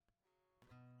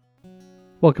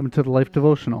Welcome to the Life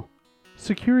Devotional.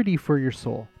 Security for Your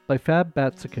Soul by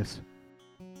Batsakis.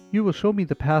 You will show me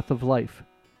the path of life.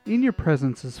 In your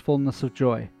presence is fullness of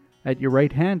joy. At your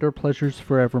right hand are pleasures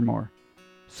forevermore.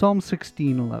 Psalm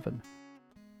 16:11.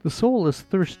 The soul is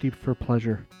thirsty for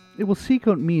pleasure. It will seek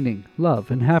out meaning,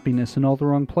 love, and happiness in all the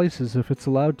wrong places if it's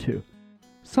allowed to.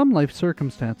 Some life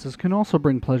circumstances can also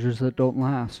bring pleasures that don't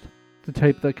last, the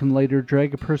type that can later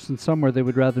drag a person somewhere they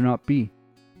would rather not be.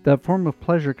 That form of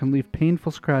pleasure can leave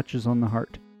painful scratches on the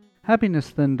heart. Happiness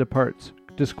then departs,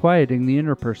 disquieting the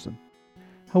inner person.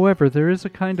 However, there is a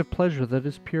kind of pleasure that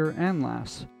is pure and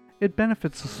lasts. It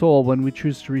benefits the soul when we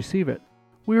choose to receive it.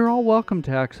 We are all welcome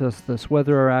to access this,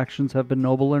 whether our actions have been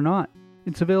noble or not.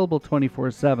 It's available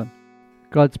 24/7.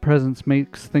 God's presence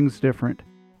makes things different.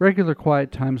 Regular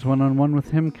quiet times one-on-one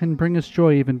with Him can bring us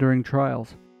joy even during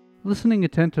trials. Listening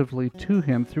attentively to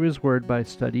Him through His Word by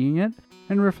studying it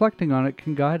and reflecting on it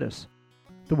can guide us.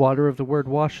 The water of the Word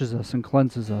washes us and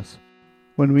cleanses us.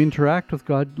 When we interact with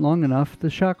God long enough, the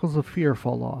shackles of fear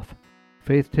fall off.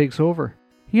 Faith takes over.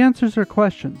 He answers our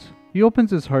questions. He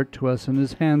opens His heart to us and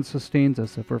His hand sustains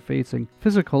us if we're facing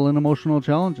physical and emotional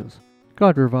challenges.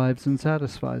 God revives and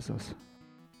satisfies us.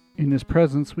 In His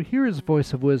presence, we hear His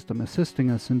voice of wisdom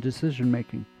assisting us in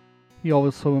decision-making. He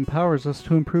also empowers us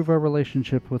to improve our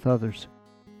relationship with others.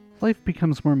 Life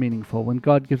becomes more meaningful when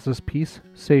God gives us peace,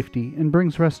 safety, and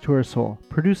brings rest to our soul,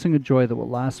 producing a joy that will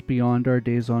last beyond our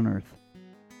days on earth.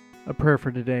 A prayer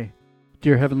for today.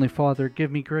 Dear Heavenly Father,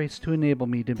 give me grace to enable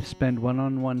me to spend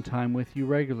one-on-one time with You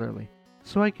regularly,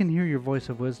 so I can hear Your voice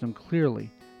of wisdom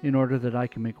clearly, in order that I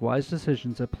can make wise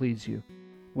decisions that please You.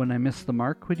 When I miss the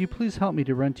mark, would You please help me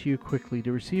to run to You quickly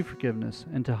to receive forgiveness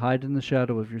and to hide in the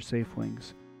shadow of Your safe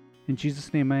wings. In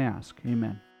Jesus' name I ask,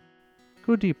 Amen.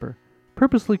 Go deeper.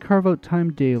 Purposely carve out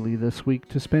time daily this week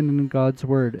to spend in God's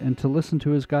Word and to listen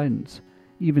to His guidance,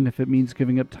 even if it means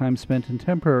giving up time spent in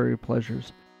temporary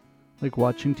pleasures, like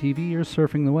watching TV or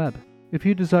surfing the web. If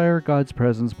you desire God's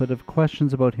presence but have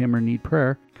questions about Him or need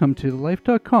prayer, come to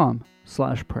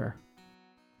life.com/prayer.